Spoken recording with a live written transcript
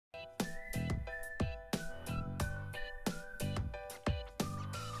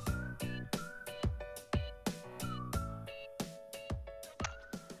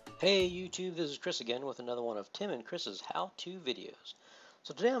Hey YouTube, this is Chris again with another one of Tim and Chris's how-to videos.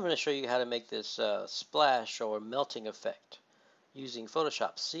 So today I'm going to show you how to make this splash or melting effect using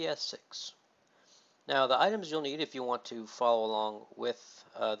Photoshop CS6. Now the items you'll need if you want to follow along with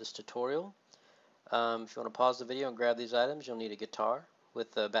this tutorial, if you want to pause the video and grab these items, you'll need a guitar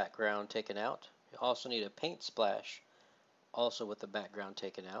with the background taken out. You also need a paint splash, also with the background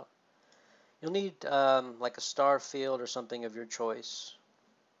taken out. You'll need like a star field or something of your choice,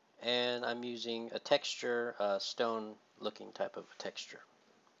 and I'm using a texture, stone looking type of texture.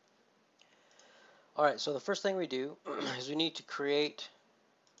 Alright, so the first thing we do is we need to create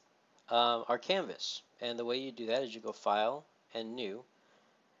our canvas, and the way you do that is you go File and New,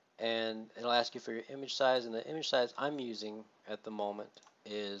 and it'll ask you for your image size, and the image size I'm using at the moment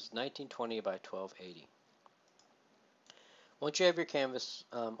is 1920 by 1280. Once you have your canvas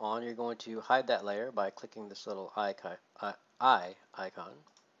on, you're going to hide that layer by clicking this little eye icon,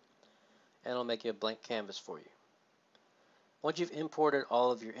 and it'll make you a blank canvas for you. Once you've imported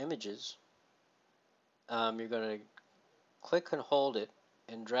all of your images, you're going to click and hold it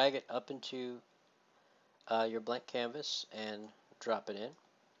and drag it up into your blank canvas and drop it in.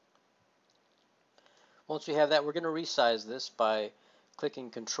 Once we have that, we're going to resize this by clicking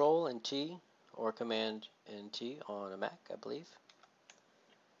Control and T or Command and T on a Mac, I believe.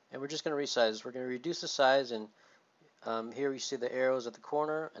 And we're just going to resize. We're going to reduce the size, and here you see the arrows at the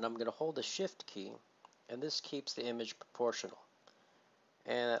corner, and I'm going to hold the Shift key, and this keeps the image proportional.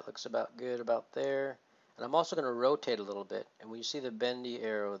 And that looks about good about there. And I'm also going to rotate a little bit, and when you see the bendy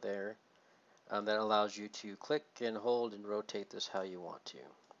arrow there, that allows you to click and hold and rotate this how you want to.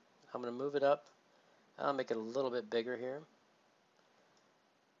 I'm going to move it up. I'll make it a little bit bigger here.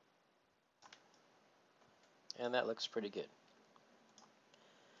 And that looks pretty good.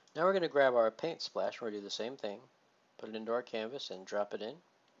 Now we're going to grab our paint splash. We're going to do the same thing. Put it into our canvas and drop it in.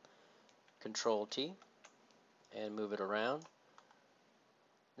 Control T and move it around.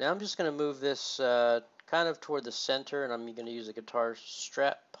 Now I'm just going to move this kind of toward the center, and I'm going to use a guitar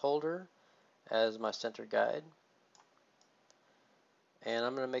strap holder as my center guide. And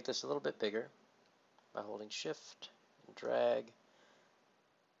I'm going to make this a little bit bigger by holding Shift and drag.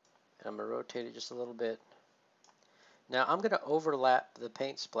 And I'm going to rotate it just a little bit. Now I'm going to overlap the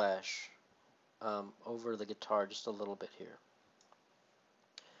paint splash over the guitar just a little bit here.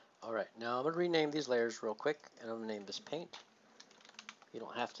 Alright, now I'm going to rename these layers real quick, and I'm going to name this paint. You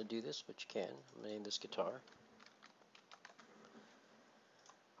don't have to do this, but you can. I'm going to name this guitar.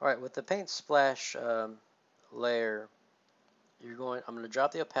 Alright, with the paint splash layer, I'm going to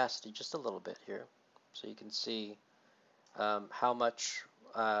drop the opacity just a little bit here so you can see how much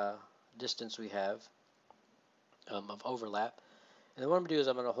distance we have of overlap. And then what I'm going to do is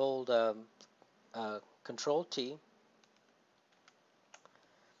I'm going to hold Control T,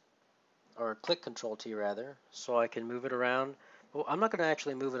 or click Control T rather, so I can move it around. Well, I'm not going to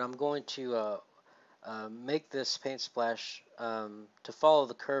actually move it. I'm going to make this paint splash to follow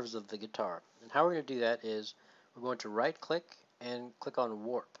the curves of the guitar. And how we're going to do that is we're going to right click and click on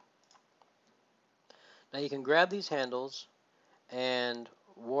Warp. Now you can grab these handles and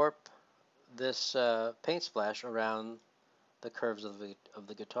warp this paint splash around the curves of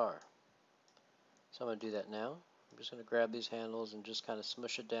the guitar. So I'm going to do that now. I'm just going to grab these handles and just kind of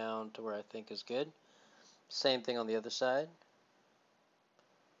smush it down to where I think is good. Same thing on the other side.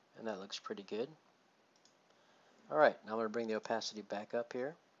 And that looks pretty good. Alright, now I'm going to bring the opacity back up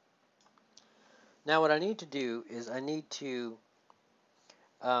here. Now what I need to do is I need to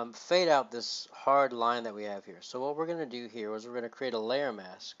fade out this hard line that we have here. So what we're going to do here is we're going to create a layer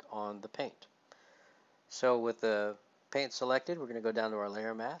mask on the paint. So with the paint selected, we're going to go down to our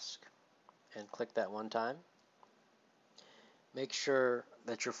layer mask and click that one time. Make sure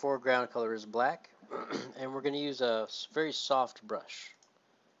that your foreground color is black, and we're going to use a very soft brush.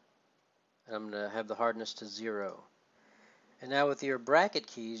 And I'm going to have the hardness to 0. And now with your bracket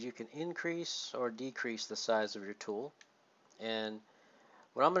keys, you can increase or decrease the size of your tool. And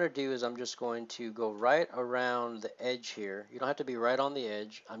what I'm going to do is I'm just going to go right around the edge here. You don't have to be right on the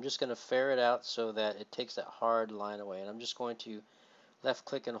edge. I'm just going to ferret out so that it takes that hard line away. And I'm just going to left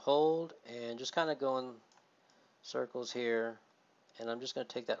click and hold and just kind of go in circles here. And I'm just going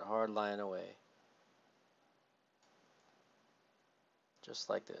to take that hard line away. Just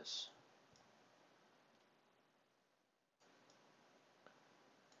like this.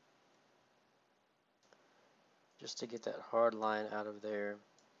 Just to get that hard line out of there.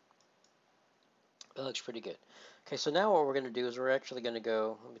 That looks pretty good. Okay, so now what we're going to do is we're actually going to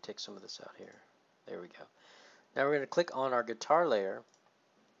go, let me take some of this out here. There we go. Now we're going to click on our guitar layer,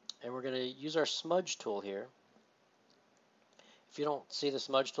 and we're going to use our smudge tool here. If you don't see the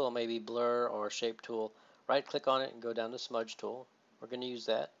smudge tool, maybe blur or shape tool, right click on it and go down to smudge tool. We're going to use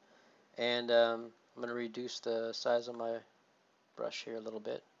that. And I'm going to reduce the size of my brush here a little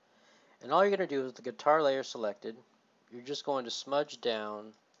bit. And all you're going to do is the guitar layer selected, you're just going to smudge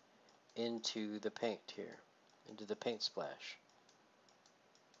down into the paint here, into the paint splash.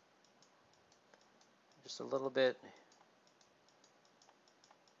 Just a little bit.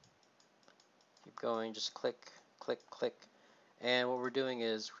 Keep going, just click, click, click. And what we're doing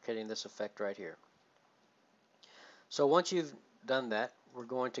is we're getting this effect right here. So once you've done that, we're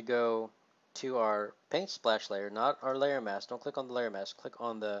going to go to our paint splash layer, not our layer mask. Don't click on the layer mask, click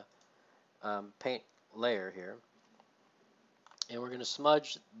on the paint layer here. And we're going to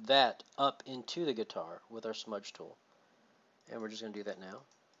smudge that up into the guitar with our smudge tool. And we're just going to do that now.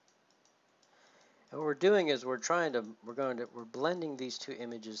 And what we're doing is we're blending these two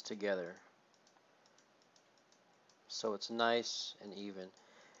images together so it's nice and even.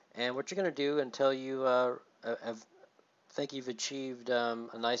 And what you're going to do until you think you've achieved a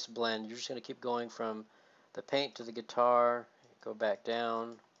nice blend, you're just going to keep going from the paint to the guitar, go back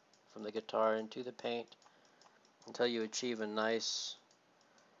down from the guitar into the paint until you achieve a nice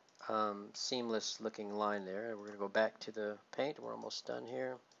seamless looking line there. And we're going to go back to the paint. We're almost done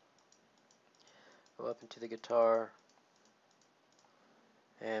here. Go up into the guitar,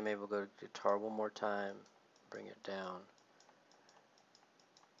 and maybe we'll go to the guitar one more time, bring it down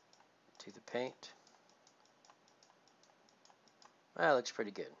to the paint. That looks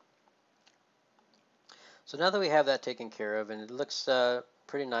pretty good. So now that we have that taken care of and it looks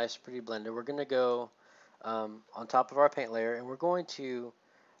pretty nice, pretty blended, we're going to go on top of our paint layer and we're going to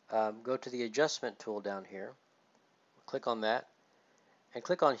go to the adjustment tool down here, click on that, and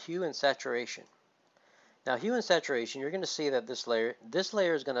click on hue and saturation. Now hue and saturation, you're going to see that this layer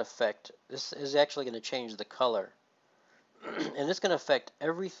is going to affect, this is actually going to change the color and it's going to affect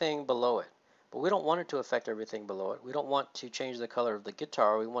everything below it. But we don't want it to affect everything below it. We don't want to change the color of the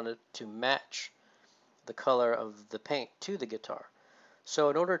guitar. We want it to match the color of the paint to the guitar. So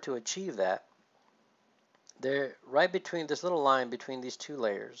in order to achieve that, there, right between this little line between these two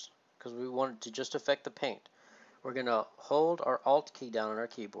layers, because we want it to just affect the paint, we're going to hold our Alt key down on our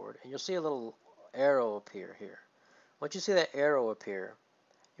keyboard and you'll see a little arrow appear here. Once you see that arrow appear,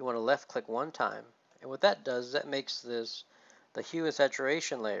 you want to left click one time, and what that does is that makes the hue and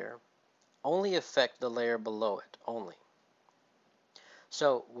saturation layer only affect the layer below it only.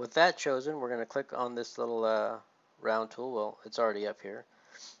 So with that chosen, we're going to click on this little round tool. Well, it's already up here.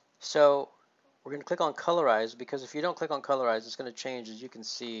 So we're going to click on colorize, because if you don't click on colorize, it's going to change. As you can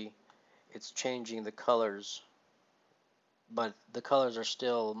see, it's changing the colors, but the colors are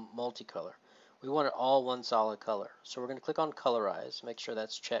still multicolor. We want it all one solid color. So we're going to click on colorize, make sure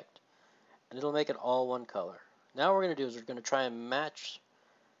that's checked, and it'll make it all one color. Now what we're going to do is we're going to try and match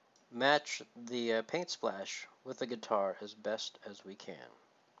the paint splash with the guitar as best as we can.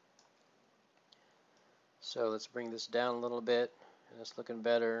 So let's bring this down a little bit, and it's looking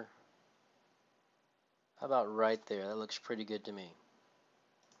better. How about right there? That looks pretty good to me.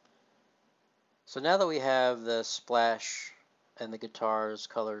 So now that we have the splash and the guitars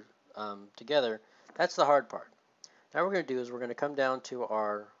colored together, that's the hard part. Now what we're going to do is we're going to come down to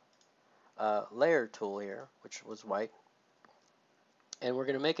our layer tool here, which was white, and we're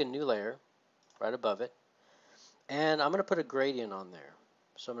going to make a new layer right above it, and I'm going to put a gradient on there.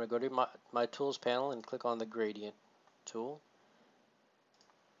 So I'm going to go to my tools panel and click on the gradient tool,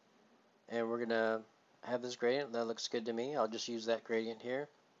 and we're going to have this gradient. That looks good to me. I'll just use that gradient here,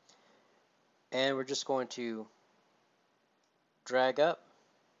 and we're just going to drag up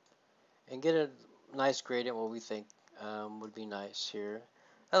and get a nice gradient, what we think would be nice here.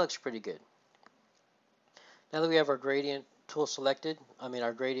 That looks pretty good. Now that we have our gradient tool selected,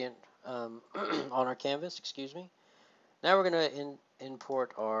 our gradient on our canvas, excuse me, now we're going to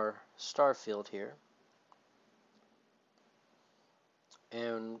import our star field here,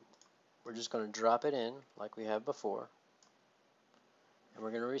 and we're just going to drop it in like we have before, and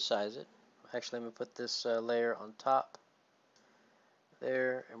we're going to resize it. Actually, I'm going to put this layer on top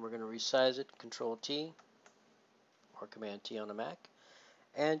there, and we're going to resize it, Control T or Command T on a Mac,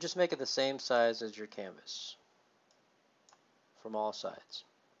 and just make it the same size as your canvas from all sides.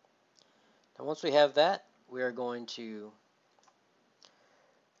 Now once we have that, we are going to,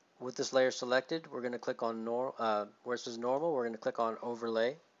 with this layer selected, we're going to click on where it says normal, we're going to click on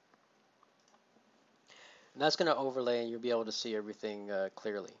overlay, and that's going to overlay and you'll be able to see everything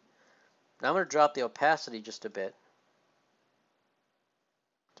clearly. Now I'm going to drop the opacity just a bit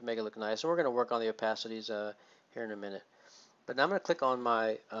to make it look nice. So we're going to work on the opacities here in a minute. But now I'm going to click on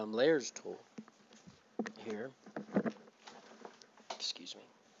my layers tool here, Excuse me.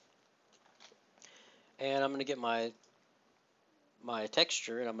 And I'm going to get my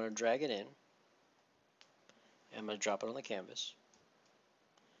texture, and I'm going to drag it in. And I'm going to drop it on the canvas.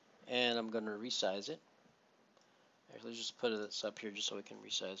 And I'm going to resize it. Actually, let's just put this up here just so we can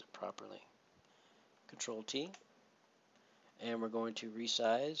resize it properly. Control T. And we're going to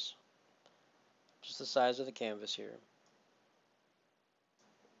resize just the size of the canvas here.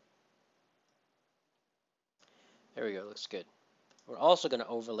 There we go, looks good. We're also going to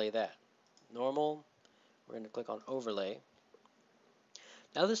overlay that. Normal, we're going to click on overlay.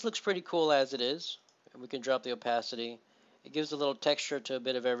 Now this looks pretty cool as it is, and we can drop the opacity. It gives a little texture to a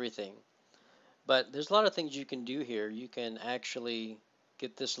bit of everything. But there's a lot of things you can do here. You can actually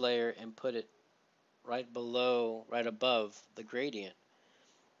get this layer and put it right below, right above the gradient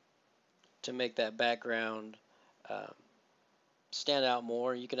to make that background stand out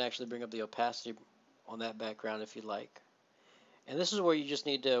more. You can actually bring up the opacity on that background if you like. And this is where you just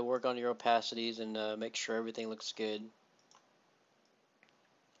need to work on your opacities and make sure everything looks good.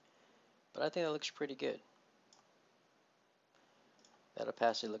 But I think that looks pretty good. That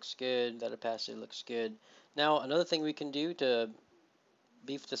opacity looks good. That opacity looks good. Now another thing we can do to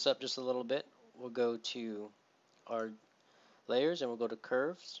beef this up just a little bit, we'll go to our layers and we'll go to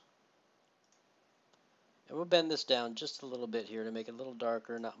curves. And we'll bend this down just a little bit here to make it a little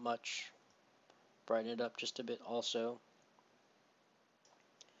darker, not much. Brighten it up just a bit also.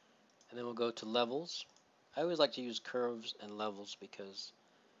 And then we'll go to levels. I always like to use curves and levels because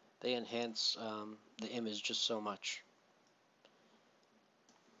they enhance the image just so much.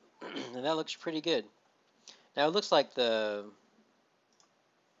 And that looks pretty good. Now it looks like the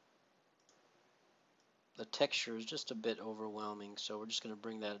texture is just a bit overwhelming, so we're just going to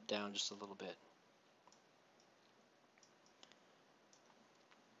bring that down just a little bit.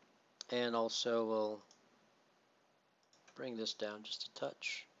 And also we'll bring this down just a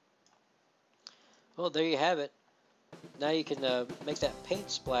touch. Well, there you have it. Now you can make that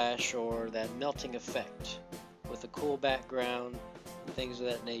paint splash or that melting effect with a cool background and things of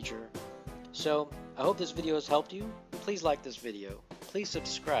that nature. So I hope this video has helped you. Please like this video, please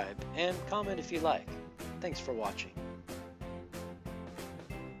subscribe, and comment if you like. Thanks for watching.